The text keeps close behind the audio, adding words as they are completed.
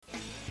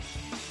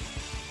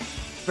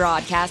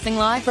Broadcasting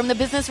live from the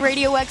Business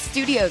Radio X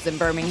studios in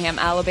Birmingham,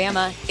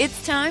 Alabama,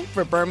 it's time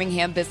for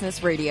Birmingham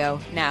Business Radio.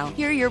 Now,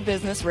 here are your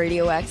Business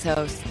Radio X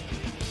hosts.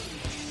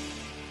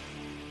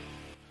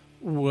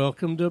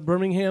 Welcome to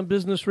Birmingham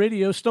Business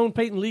Radio. Stone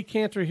Payton, Lee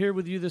Cantor here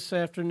with you this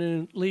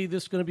afternoon. Lee,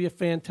 this is going to be a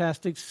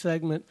fantastic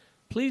segment.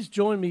 Please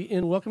join me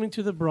in welcoming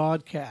to the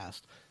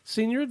broadcast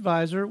Senior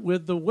Advisor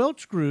with the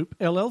Welch Group,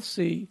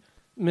 LLC,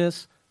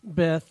 Miss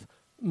Beth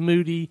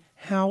Moody.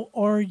 How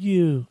are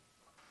you?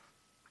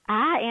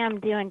 I am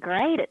doing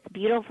great. It's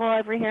beautiful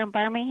over here in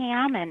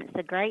Birmingham, and it's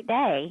a great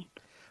day.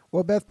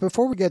 Well, Beth,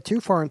 before we get too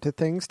far into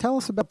things, tell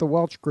us about the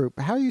Welch Group.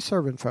 How are you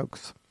serving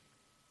folks?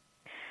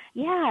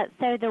 Yeah,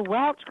 so the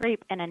Welch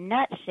Group, in a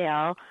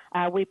nutshell,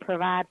 we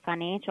provide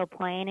financial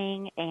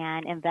planning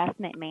and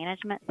investment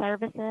management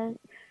services.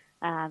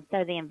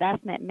 So the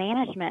investment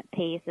management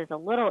piece is a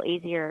little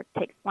easier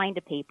to explain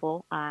to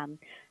people.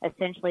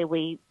 Essentially,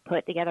 we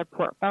put together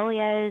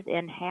portfolios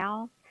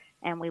in-house,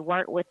 and we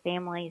work with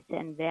families to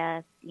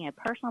invest,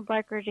 personal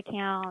brokerage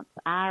accounts,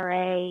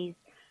 IRAs,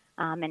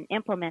 and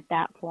implement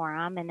that for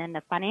them. And then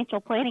the financial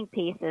planning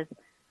piece is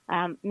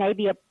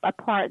maybe a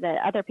part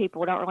that other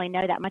people don't really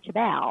know that much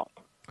about.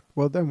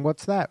 Well, then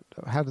what's that?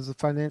 How does the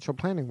financial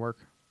planning work?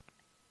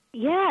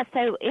 Yeah,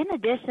 so in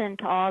addition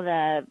to all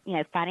the,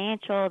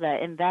 financial,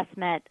 the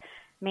investment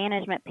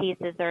management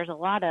pieces, there's a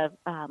lot of,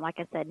 like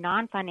I said,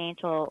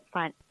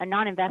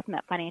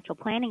 non-investment financial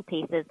planning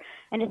pieces.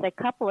 And just a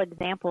couple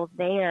examples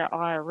there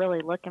are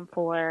really looking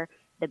for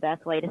the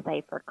best way to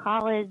save for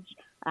college,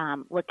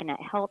 looking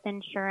at health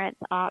insurance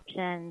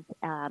options,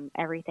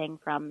 everything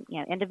from,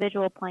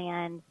 individual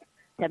plans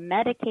to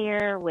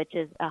Medicare, which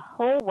is a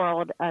whole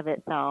world of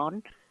its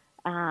own.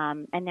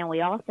 And then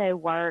we also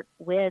work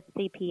with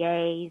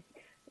CPAs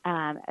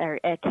or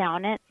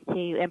accountants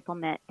to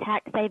implement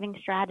tax-saving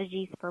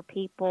strategies for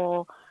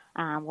people.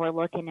 We're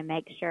looking to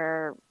make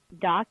sure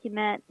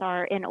documents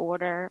are in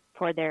order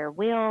for their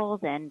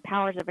wills and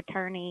powers of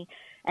attorney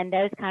and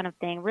those kind of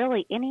things.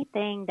 Really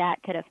anything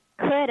that could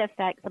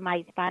affect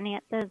somebody's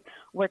finances,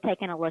 we're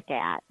taking a look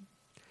at.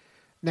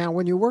 Now,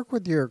 when you work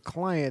with your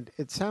client,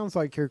 it sounds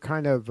like you're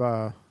kind of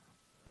the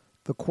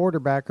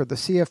quarterback or the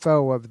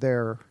CFO of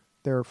their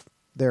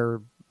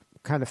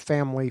kind of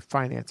family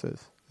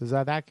finances. Is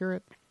that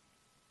accurate?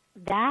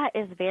 That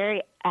is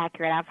very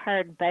accurate. I've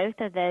heard both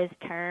of those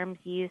terms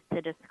used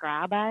to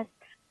describe us.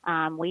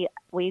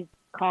 We've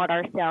called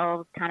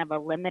ourselves kind of a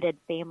limited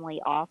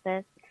family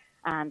office.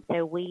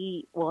 So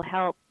we will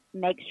help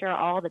make sure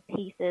all the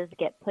pieces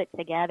get put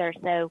together.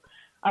 So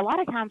a lot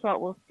of times what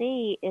we'll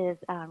see is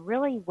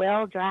really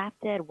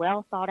well-drafted,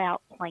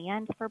 well-thought-out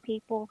plans for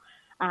people,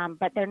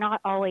 but they're not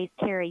always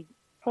carried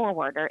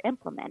forward or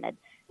implemented.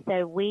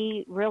 So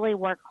we really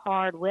work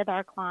hard with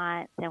our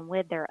clients and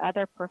with their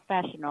other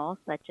professionals,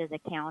 such as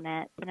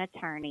accountants and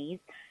attorneys,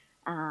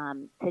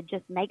 to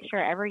just make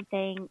sure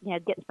everything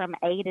gets from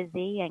A to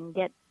Z and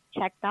gets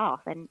checked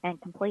off and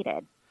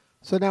completed.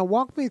 So now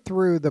walk me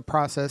through the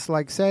process.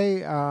 Like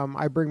say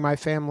I bring my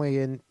family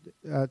in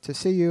to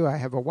see you. I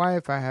have a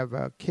wife. I have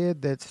a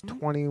kid that's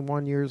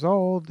 21 years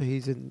old.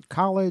 He's in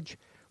college.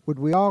 Would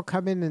we all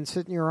come in and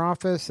sit in your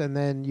office and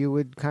then you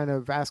would kind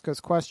of ask us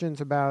questions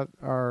about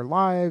our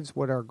lives,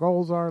 what our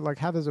goals are? Like,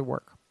 how does it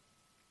work?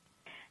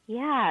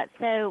 Yeah,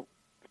 so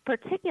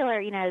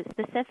particular,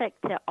 specific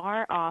to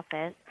our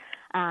office,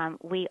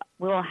 we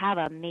will have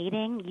a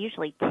meeting,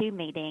 usually 2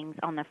 meetings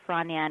on the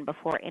front end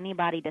before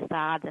anybody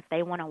decides if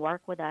they want to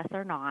work with us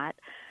or not.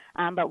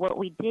 But what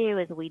we do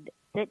is we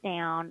sit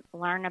down,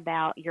 learn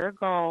about your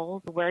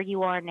goals, where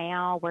you are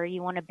now, where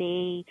you want to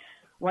be,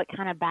 what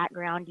kind of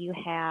background you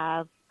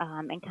have,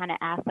 and kind of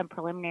ask some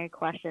preliminary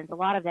questions. A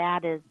lot of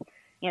that is,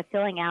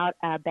 filling out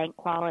a bank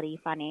quality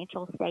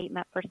financial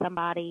statement for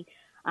somebody.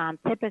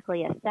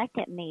 Typically a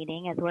second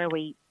meeting is where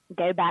we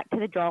go back to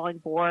the drawing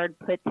board,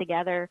 put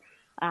together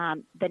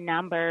the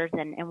numbers,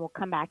 and we'll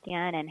come back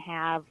in and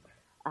have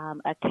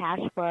a cash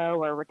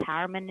flow or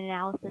retirement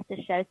analysis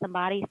to show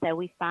somebody. So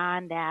we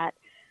find that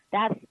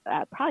that's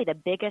probably the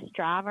biggest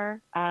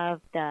driver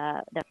of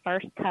the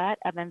first cut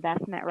of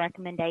investment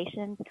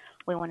recommendations.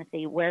 We want to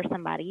see where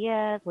somebody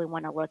is. We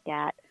want to look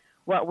at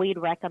what we'd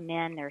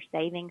recommend their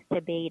savings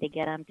to be to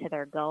get them to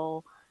their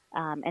goal.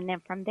 And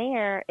then from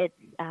there, it's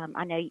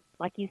I know,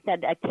 like you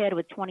said, a kid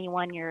with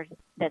 21 years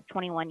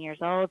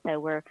old. So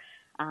we're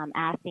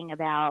asking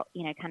about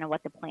kind of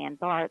what the plans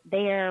are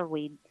there.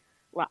 We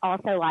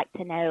also like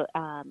to know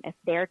if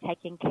they're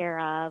taken care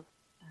of.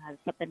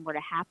 Something were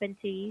to happen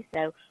to you.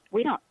 So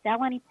we don't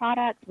sell any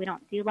products. We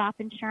don't do life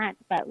insurance,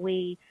 but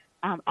we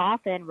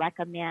often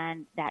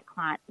recommend that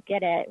clients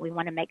get it. We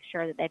want to make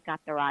sure that they've got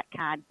the right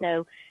kind.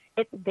 So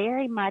it's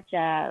very much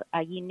a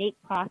unique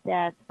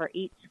process for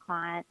each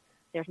client.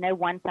 There's no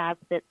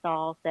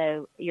one-size-fits-all.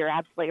 So you're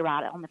absolutely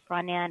right. On the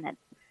front end, it's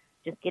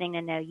just getting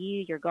to know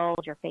you, your goals,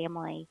 your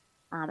family,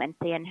 and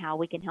seeing how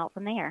we can help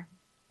from there.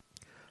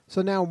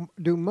 So now,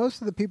 do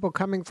most of the people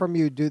coming from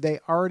you, do they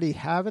already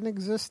have an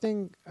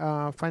existing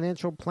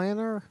financial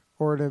planner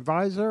or an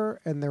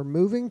advisor, and they're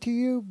moving to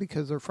you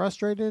because they're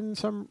frustrated in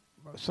some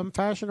some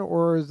fashion,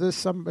 or is this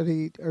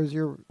somebody, or is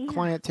your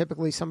client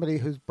typically somebody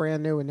who's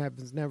brand new and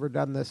has never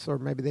done this, or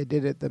maybe they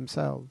did it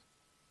themselves?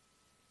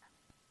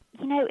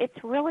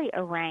 It's really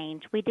a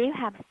range. We do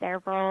have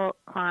several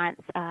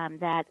clients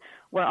that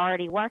were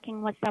already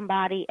working with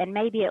somebody, and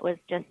maybe it was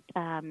just,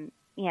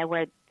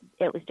 where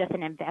it was just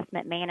an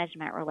investment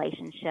management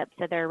relationship.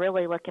 So they're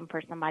really looking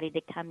for somebody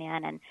to come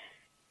in and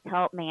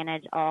help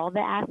manage all the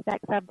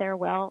aspects of their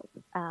wealth,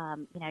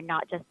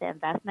 not just the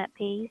investment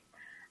piece.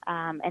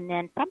 And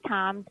then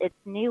sometimes it's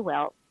new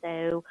wealth.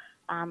 So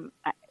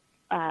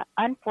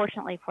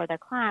unfortunately for the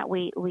client,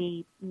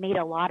 we meet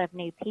a lot of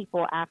new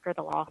people after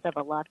the loss of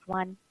a loved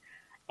one.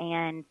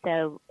 And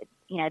so,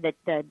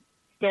 the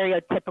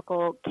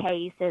stereotypical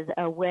case is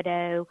a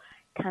widow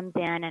comes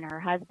in and her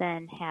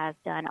husband has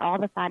done all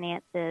the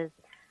finances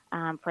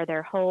for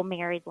their whole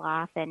married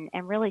life. And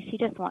really she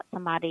just wants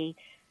somebody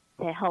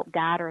to help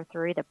guide her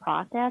through the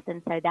process.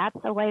 And so that's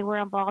the way we're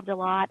involved a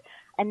lot.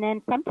 And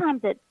then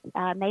sometimes it's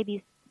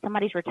maybe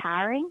somebody's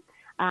retiring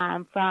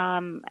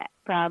from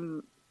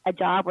a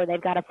job where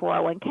they've got a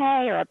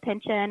 401k or a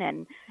pension,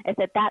 and it's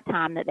at that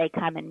time that they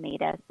come and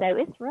meet us. So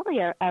it's really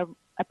a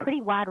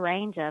pretty wide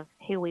range of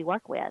who we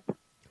work with.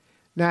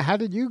 Now, how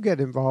did you get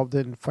involved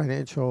in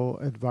financial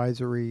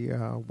advisory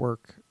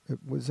work?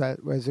 Was that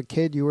as a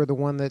kid you were the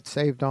one that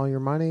saved all your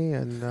money?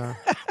 And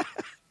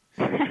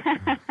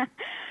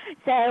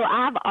So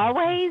I've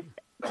always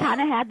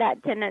kind of had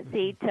that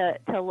tendency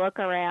to look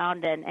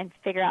around and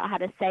figure out how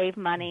to save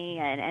money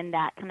and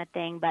that kind of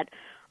thing. But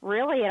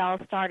really it all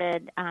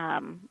started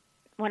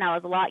when I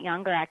was a lot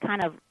younger.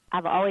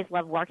 I've always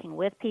loved working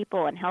with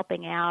people and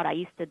helping out. I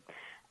used to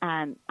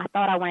I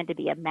thought I wanted to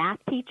be a math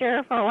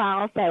teacher for a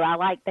while, so I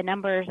liked the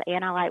numbers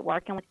and I liked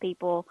working with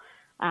people.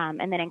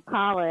 And then in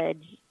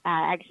college,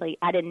 I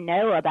didn't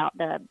know about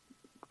the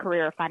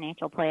career of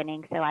financial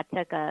planning, so I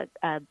took a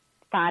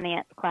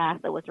finance class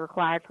that was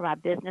required for my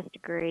business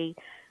degree.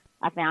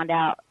 I found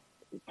out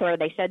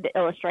they showed the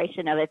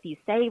illustration of if you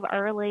save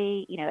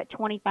early, at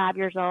 25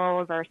 years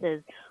old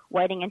versus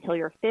waiting until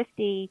you're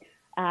 50.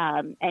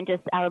 And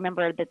I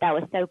remember that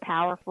was so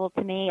powerful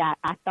to me.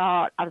 I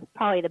thought I was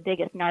probably the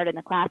biggest nerd in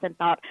the class and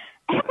thought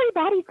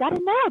everybody's got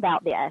to know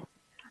about this.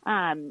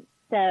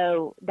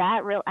 So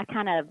I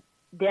kind of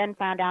then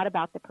found out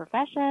about the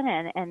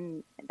profession,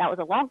 and that was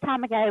a long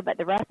time ago, but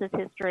the rest is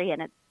history.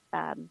 And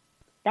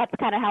that's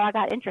kind of how I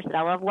got interested.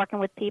 I love working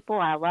with people.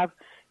 I love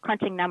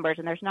crunching numbers,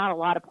 and there's not a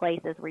lot of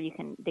places where you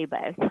can do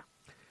both.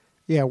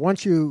 Yeah,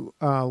 once you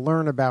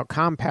learn about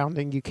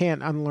compounding, you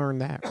can't unlearn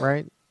that,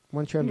 right?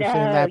 Once you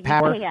understand that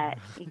power.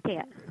 You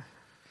can't.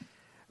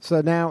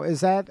 So now, is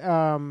that,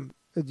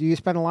 do you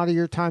spend a lot of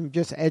your time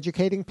just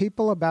educating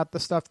people about the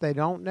stuff they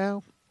don't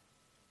know?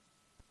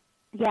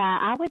 Yeah,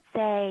 I would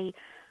say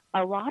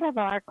a lot of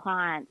our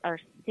clients are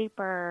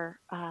super,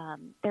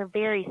 they're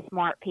very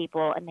smart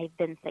people, and they've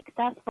been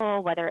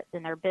successful, whether it's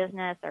in their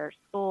business or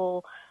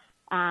school.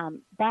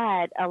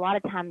 But a lot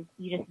of times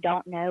you just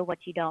don't know what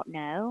you don't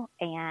know.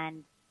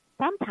 And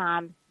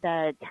sometimes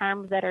the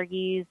terms that are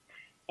used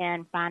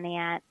in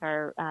finance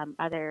or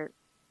other,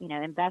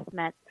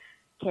 investments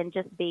can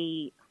just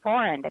be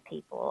foreign to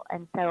people.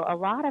 And so a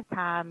lot of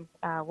times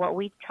what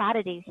we try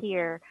to do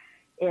here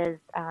is,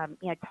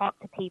 talk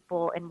to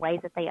people in ways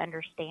that they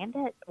understand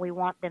it. We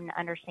want them to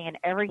understand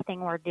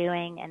everything we're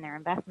doing in their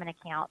investment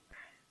accounts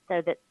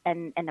so that,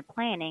 and the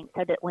planning,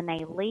 so that when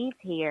they leave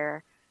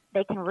here,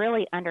 they can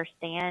really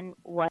understand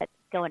what's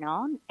going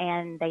on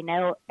and they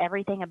know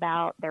everything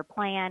about their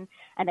plan,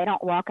 and they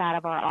don't walk out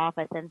of our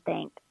office and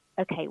think,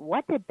 okay,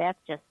 what did Beth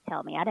just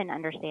tell me? I didn't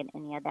understand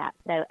any of that.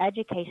 So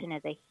education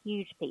is a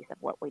huge piece of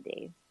what we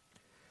do.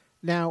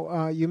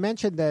 Now, you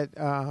mentioned that,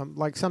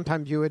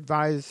 sometimes you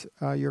advise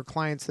your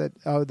clients that,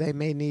 they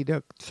may need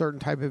a certain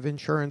type of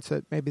insurance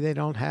that maybe they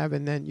don't have,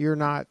 and then you're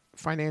not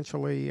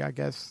financially, I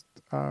guess,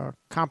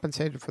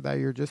 compensated for that.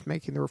 You're just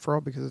making the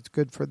referral because it's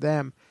good for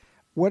them.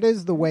 What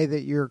is the way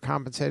that you're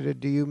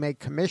compensated? Do you make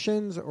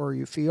commissions, or are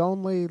you fee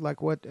only?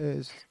 Like, what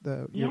is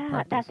your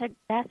practice?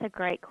 That's a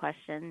great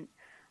question.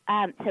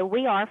 So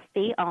we are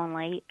fee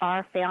only.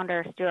 Our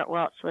founder, Stuart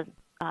Welch, was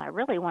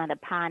really one of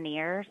the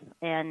pioneers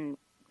in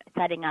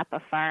setting up a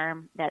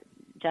firm that's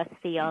just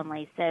fee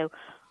only. So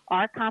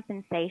our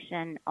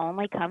compensation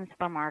only comes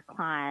from our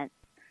clients.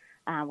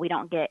 We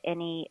don't get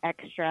any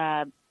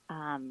extra,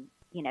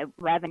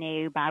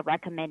 revenue by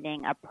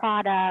recommending a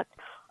product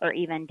or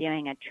even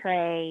doing a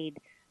trade.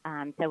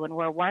 So when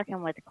we're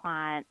working with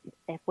clients,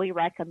 if we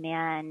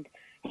recommend,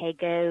 hey,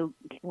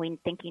 we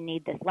think you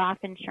need this life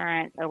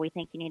insurance, or we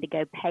think you need to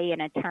go pay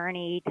an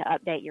attorney to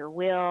update your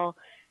will,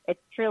 it's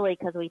truly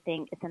because we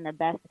think it's in the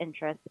best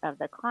interest of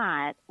the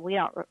client. We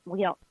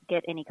don't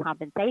get any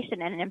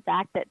compensation, and in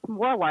fact, it's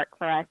more work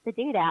for us to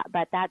do that.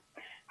 But that's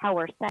how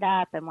we're set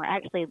up, and we're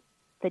actually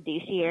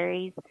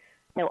fiduciaries.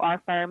 So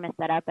our firm is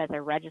set up as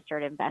a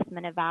registered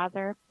investment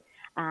advisor,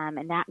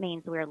 and that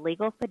means we're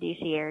legal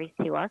fiduciaries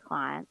to our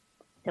clients.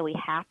 So we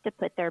have to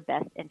put their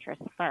best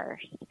interests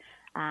first.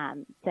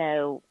 An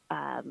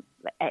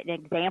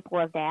example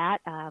of that,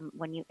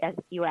 as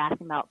you were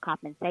asking about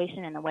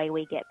compensation and the way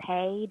we get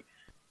paid,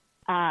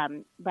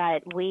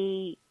 but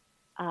we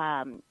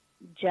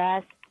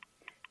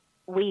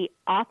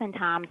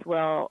oftentimes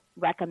will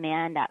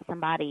recommend that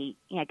somebody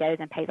goes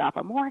and pays off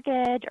a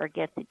mortgage or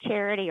gives to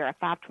charity or a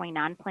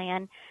 529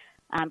 plan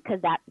because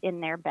that's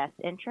in their best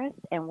interest,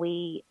 and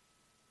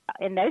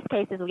in those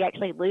cases, we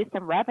actually lose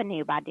some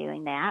revenue by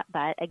doing that.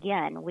 But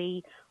again,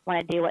 we want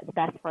to do what's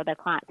best for the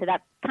client. So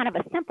that's kind of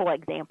a simple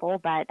example,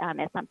 but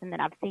it's something that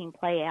I've seen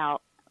play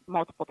out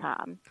multiple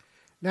times.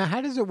 Now,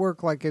 how does it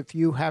work? Like if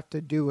you have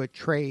to do a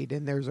trade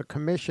and there's a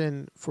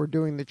commission for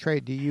doing the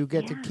trade, do you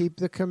get to keep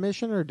the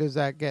commission, or does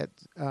that get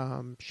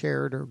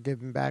shared or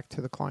given back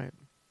to the client?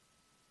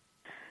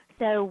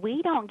 So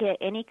we don't get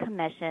any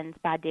commissions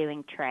by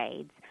doing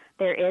trades.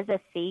 There is a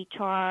fee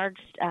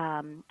charged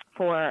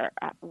for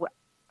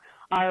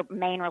our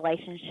main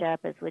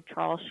relationship is with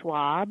Charles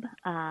Schwab,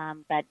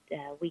 but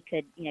we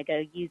could,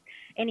 go use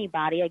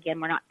anybody. Again,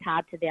 we're not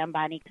tied to them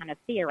by any kind of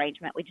fee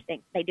arrangement. We just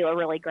think they do a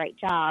really great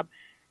job.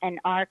 And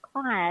our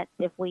clients,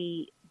 if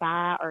we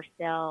buy or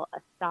sell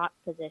a stock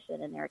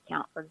position in their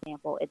account, for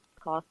example, it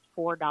costs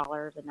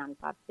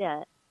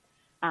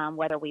 $4.95,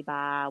 whether we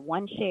buy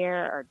one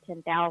share or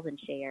 10,000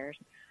 shares.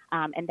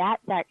 And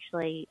that's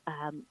actually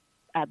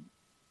a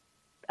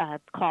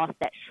cost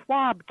that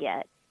Schwab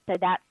gets. So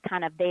that's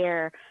kind of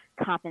their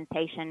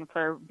compensation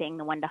for being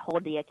the one to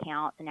hold the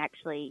account and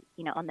actually,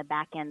 on the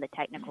back end, the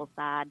technical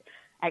side,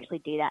 actually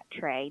do that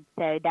trade.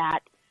 So that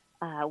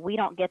we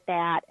don't get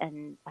that,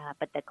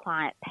 but the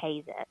client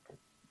pays it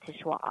to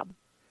Schwab.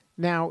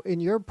 Now,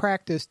 in your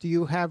practice, do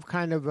you have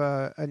kind of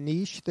a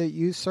niche that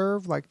you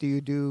serve? Like, do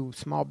you do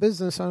small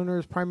business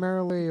owners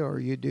primarily, or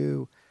you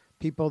do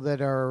people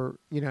that are,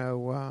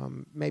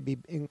 maybe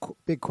in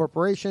big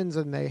corporations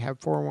and they have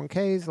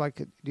 401ks? Like,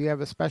 do you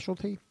have a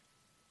specialty?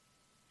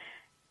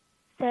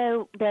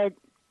 So the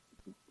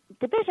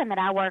division that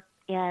I work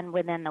in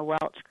within the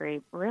Welch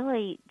Group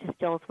really just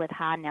deals with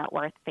high net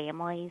worth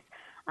families.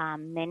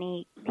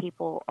 Many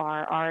people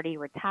are already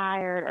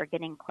retired or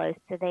getting close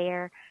to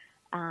there,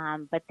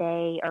 but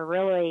they are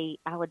really,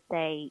 I would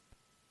say,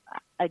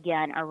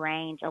 again, a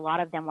range. A lot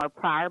of them were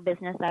prior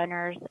business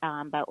owners,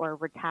 but were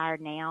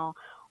retired now,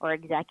 or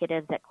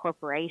executives at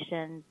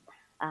corporations,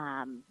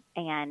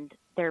 and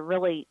they're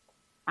really,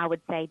 I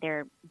would say,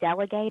 they're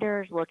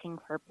delegators looking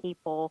for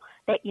people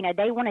that,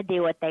 they want to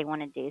do what they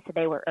want to do. So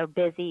they are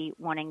busy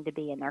wanting to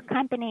be in their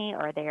company,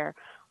 or they're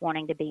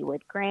wanting to be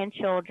with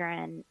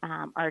grandchildren,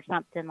 or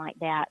something like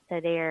that.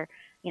 So they're,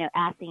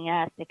 asking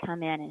us to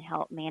come in and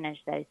help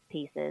manage those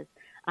pieces.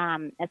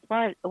 As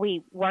far as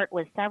we work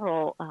with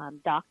several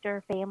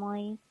doctor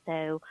families,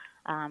 so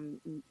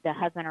the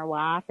husband or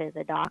wife is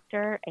a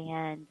doctor,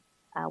 and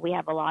we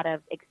have a lot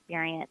of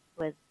experience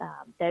with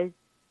those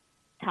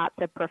types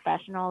of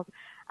professionals.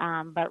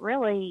 But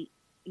really,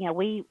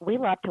 we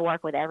love to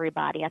work with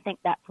everybody. I think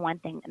that's one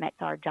thing that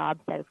makes our job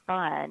so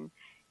fun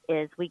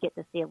is we get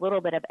to see a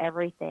little bit of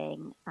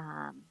everything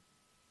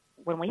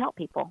when we help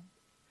people.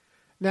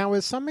 Now,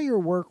 with some of your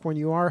work, when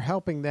you are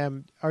helping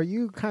them, are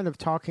you kind of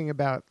talking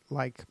about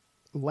like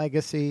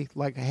legacy?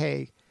 Like,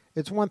 hey,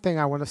 it's one thing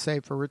I want to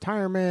save for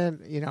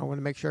retirement. I want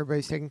to make sure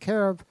everybody's taken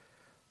care of.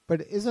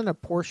 But isn't a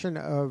portion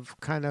of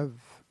kind of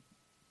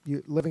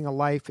you living a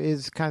life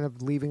is kind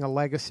of leaving a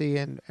legacy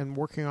and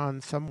working on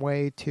some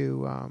way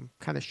to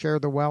kind of share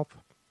the wealth?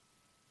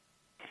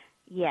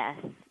 Yes,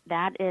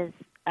 that is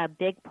a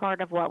big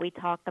part of what we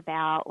talk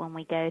about when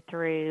we go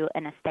through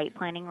an estate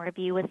planning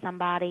review with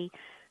somebody.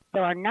 So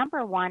our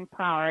number one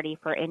priority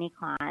for any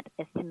client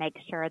is to make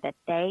sure that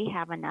they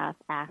have enough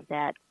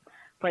assets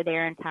for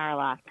their entire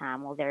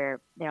lifetime. Well,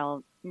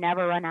 they'll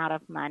never run out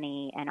of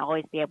money and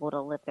always be able to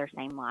live their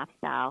same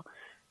lifestyle.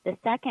 The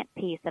second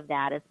piece of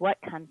that is what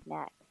comes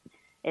next.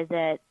 Is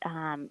it,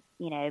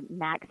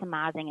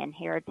 maximizing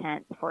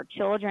inheritance for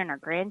children or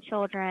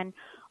grandchildren,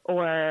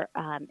 or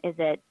are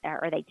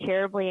they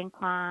charitably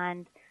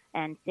inclined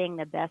and seeing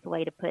the best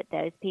way to put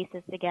those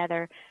pieces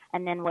together?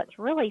 And then what's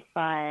really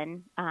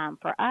fun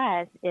for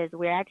us is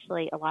we're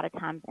actually a lot of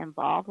times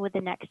involved with the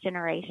next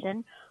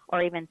generation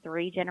or even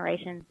 3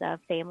 generations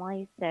of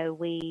families. So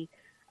we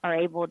are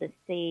able to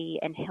see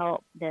and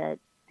help the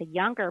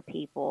younger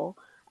people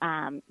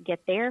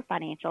get their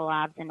financial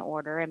lives in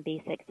order and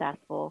be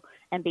successful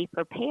and be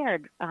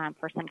prepared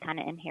for some kind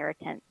of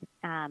inheritance.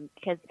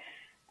 Because,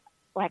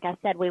 like I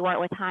said, we work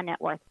with high net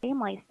worth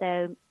families,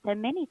 so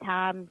many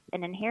times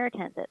an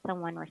inheritance that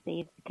someone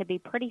receives could be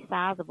pretty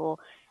sizable,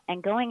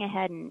 and going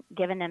ahead and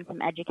giving them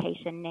some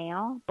education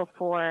now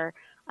before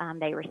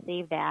they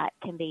receive that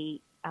can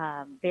be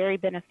very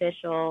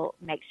beneficial.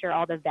 Make sure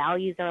all the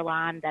values are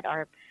aligned that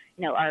our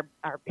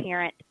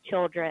parents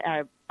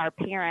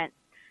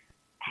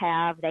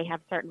they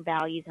have certain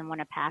values and want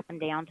to pass them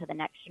down to the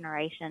next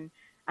generation.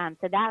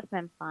 So that's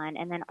been fun.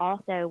 And then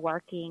also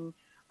working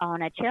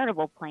on a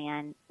charitable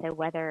plan. So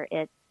whether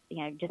it's,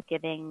 just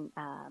giving,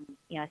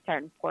 a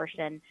certain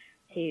portion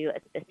to a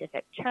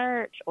specific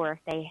church, or if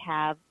they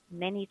have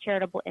many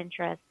charitable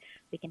interests,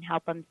 We can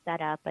help them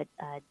set up a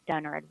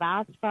donor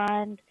advised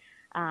fund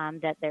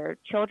that their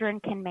children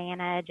can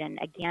manage, and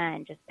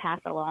again, just pass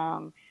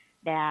along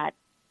that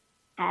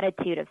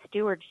attitude of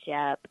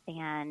stewardship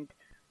and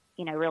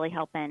really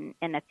helping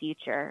in the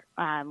future.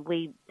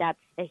 That's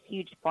a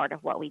huge part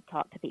of what we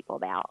talk to people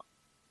about.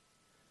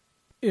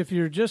 If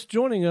you're just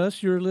joining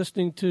us, you're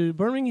listening to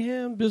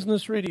Birmingham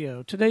Business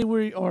Radio. Today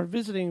we are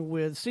visiting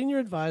with Senior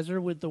Advisor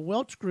with the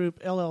Welch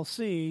Group,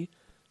 LLC,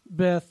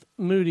 Beth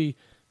Moody.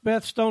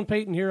 Beth, Stone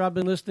Payton here. I've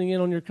been listening in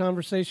on your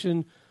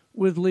conversation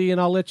with Lee, and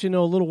I'll let you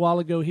know a little while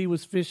ago he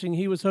was fishing.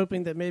 He was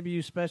hoping that maybe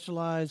you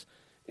specialize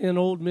in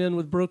old men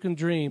with broken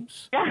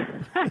dreams.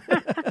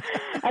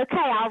 Okay,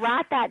 I'll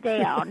write that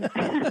down.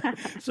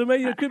 So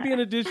maybe it could be an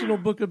additional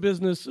book of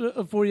business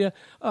for you.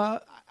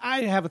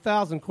 I have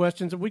 1,000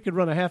 questions, and we could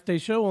run a half-day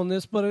show on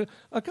this, but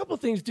a couple of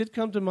things did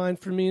come to mind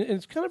for me, and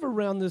it's kind of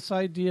around this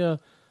idea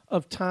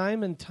of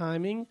time and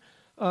timing.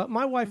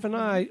 My wife and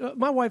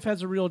my wife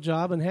has a real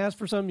job and has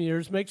for some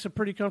years, makes a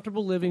pretty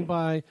comfortable living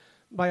by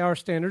our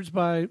standards,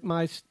 by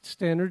my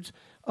standards.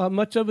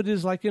 Much of it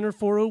is like in her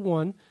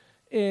 401.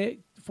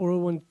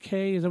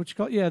 401k, is that what you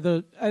call it? Yeah,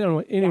 I don't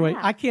know. Anyway,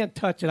 I can't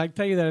touch it. I can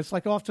tell you that. It's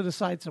like off to the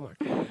side somewhere.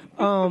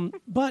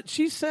 But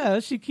she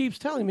keeps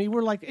telling me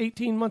we're like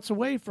 18 months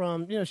away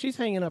from, she's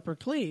hanging up her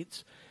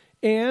cleats.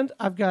 And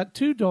I've got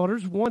 2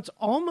 daughters. One's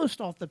almost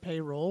off the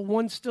payroll.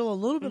 One's still a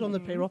little bit on the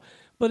payroll.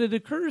 But it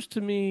occurs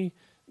to me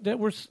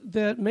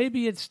that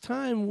maybe it's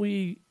time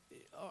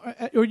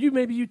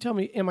maybe you tell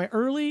me, am I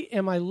early?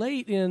 Am I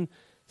late in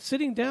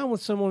sitting down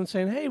with someone and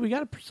saying, hey, we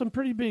got some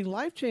pretty big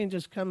life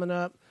changes coming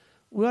up.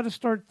 We ought to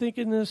start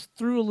thinking this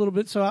through a little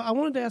bit. So I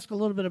wanted to ask a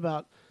little bit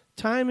about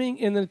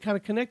timing, and then kind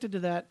of connected to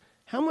that,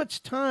 how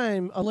much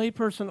time a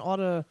layperson ought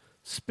to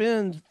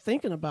spend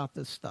thinking about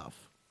this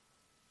stuff?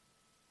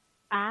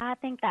 I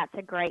think that's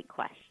a great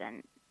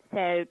question.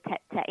 So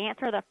to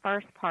answer the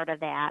first part of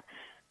that,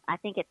 I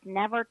think it's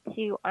never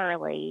too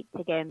early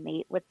to go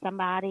meet with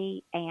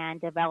somebody and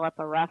develop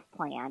a rough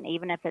plan,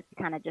 even if it's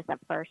kind of just a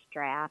first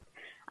draft.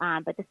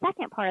 But the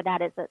second part of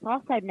that is it's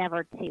also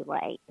never too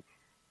late.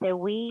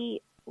 So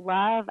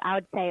I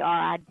would say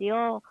our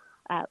ideal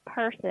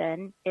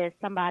person is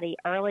somebody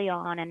early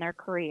on in their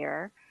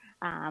career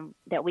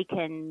that we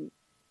can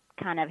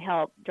kind of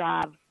help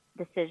drive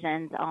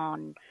decisions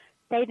on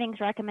savings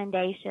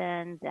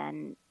recommendations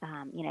and,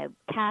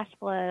 cash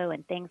flow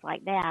and things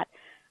like that.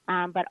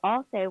 But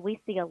also we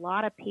see a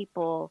lot of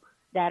people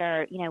that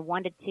are,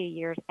 1 to 2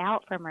 years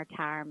out from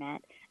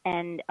retirement,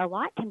 and a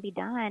lot can be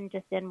done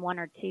just in 1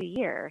 or 2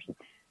 years.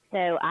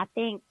 So I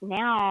think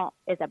now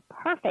is a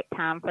perfect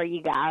time for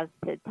you guys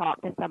to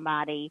talk to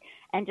somebody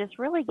and just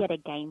really get a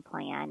game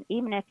plan,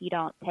 even if you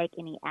don't take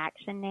any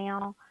action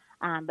now,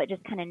 but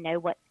just kind of know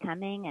what's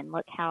coming and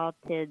look how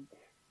to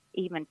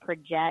even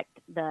project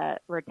the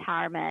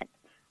retirement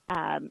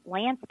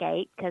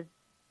landscape, because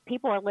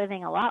people are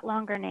living a lot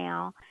longer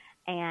now,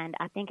 and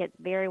I think it's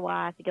very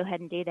wise to go ahead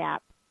and do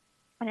that.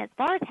 And as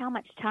far as how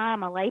much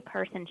time a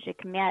layperson should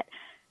commit,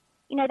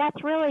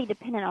 that's really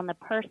dependent on the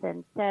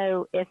person.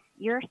 So if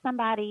you're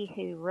somebody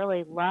who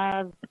really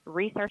loves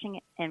researching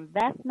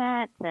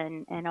investments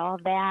and all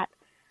of that,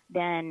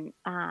 then,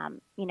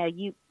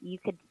 you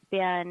could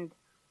spend,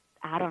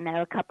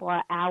 a couple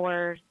of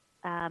hours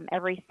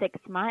every 6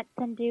 months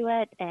and do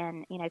it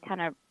and,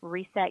 kind of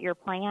reset your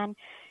plan.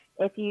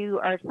 If you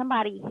are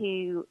somebody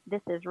who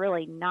this is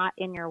really not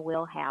in your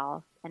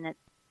wheelhouse and it's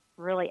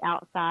really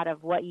outside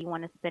of what you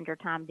want to spend your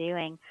time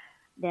doing,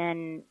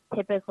 then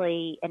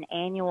typically an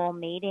annual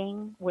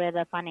meeting with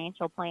a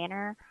financial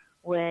planner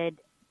would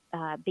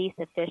be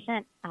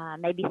sufficient,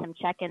 maybe some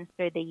check-ins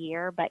through the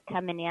year. But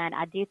coming in,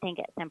 I do think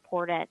it's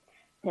important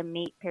to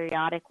meet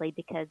periodically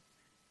because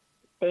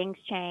things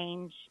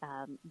change,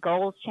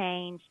 goals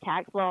change,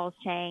 tax laws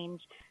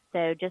change.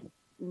 So just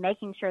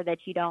making sure that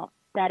you don't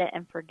set it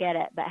and forget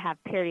it, but have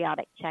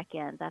periodic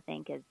check-ins, I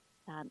think is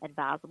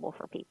advisable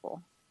for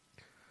people.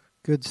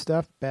 Good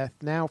stuff, Beth.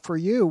 Now, for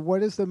you,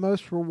 what is the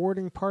most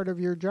rewarding part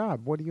of your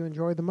job? What do you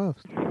enjoy the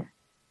most?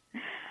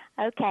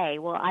 Okay,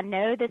 well, I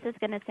know this is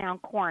going to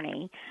sound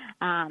corny,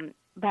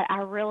 but I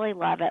really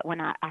love it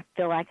when I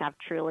feel like I've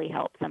truly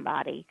helped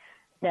somebody.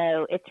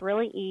 So it's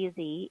really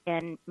easy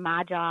in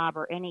my job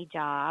or any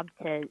job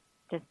to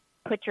just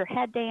put your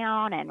head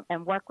down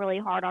and work really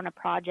hard on a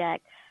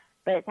project,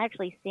 but it's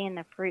actually seeing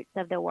the fruits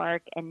of the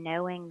work and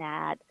knowing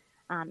that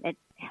it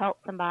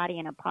helped somebody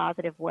in a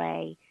positive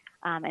way.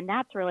 And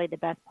that's really the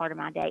best part of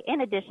my day,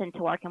 in addition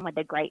to working with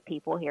the great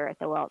people here at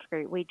the Welch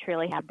Group. We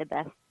truly have the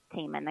best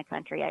team in the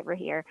country over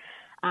here.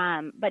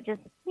 But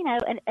just,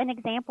 an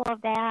example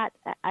of that,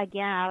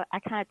 again, I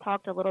kind of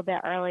talked a little bit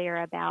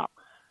earlier about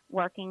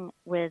working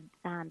with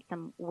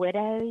some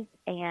widows,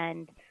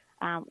 and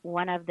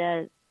one of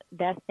the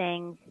best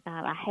things,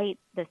 I hate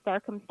the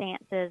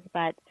circumstances,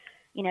 but,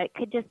 it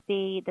could just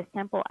be the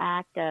simple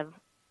act of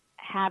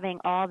having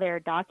all their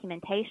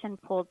documentation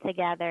pulled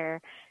together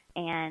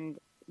and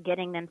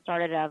getting them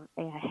started of,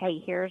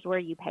 hey, here's where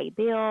you pay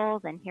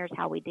bills and here's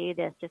how we do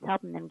this, just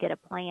helping them get a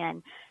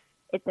plan.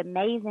 It's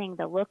amazing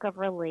the look of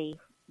relief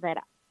that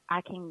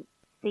I can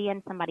see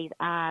in somebody's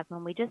eyes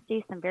when we just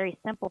do some very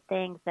simple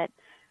things that,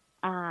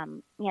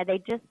 they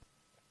just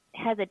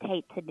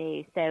hesitate to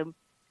do. So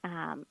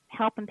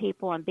helping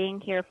people and being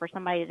here for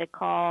somebody to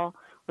call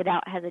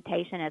without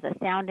hesitation as a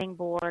sounding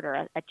board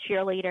or a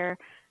cheerleader,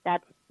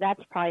 that's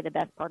probably the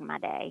best part of my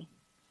day.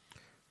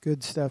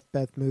 Good stuff,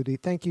 Beth Moody.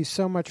 Thank you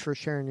so much for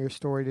sharing your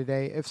story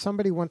today. If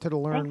somebody wanted to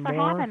learn Thanks for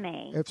more, having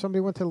me. If somebody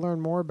wanted to learn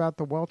more about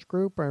the Welch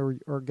Group or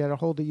get a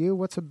hold of you,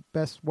 what's the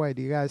best way?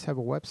 Do you guys have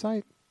a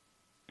website?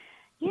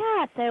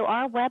 Yeah, so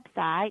our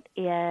website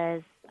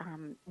is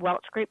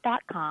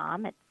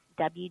welchgroup.com. It's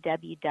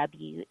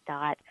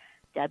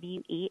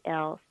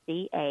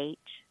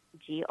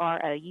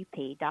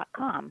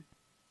www.welchgroup.com.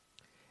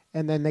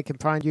 And then they can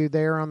find you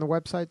there on the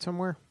website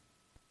somewhere?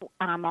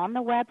 I'm on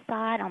the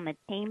website, on the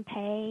team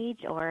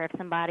page, or if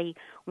somebody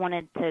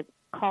wanted to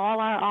call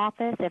our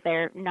office, if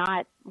they're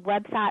not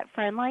website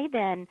friendly,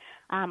 then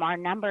our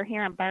number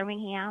here in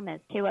Birmingham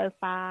is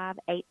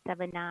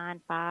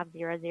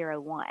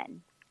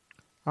 205-879-5001.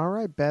 All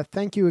right, Beth.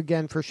 Thank you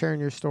again for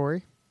sharing your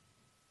story.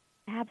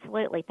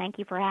 Absolutely. Thank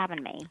you for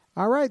having me.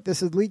 All right.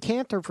 This is Lee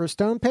Cantor for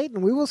Stone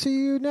Payton. We will see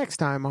you next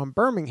time on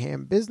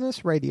Birmingham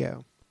Business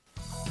Radio.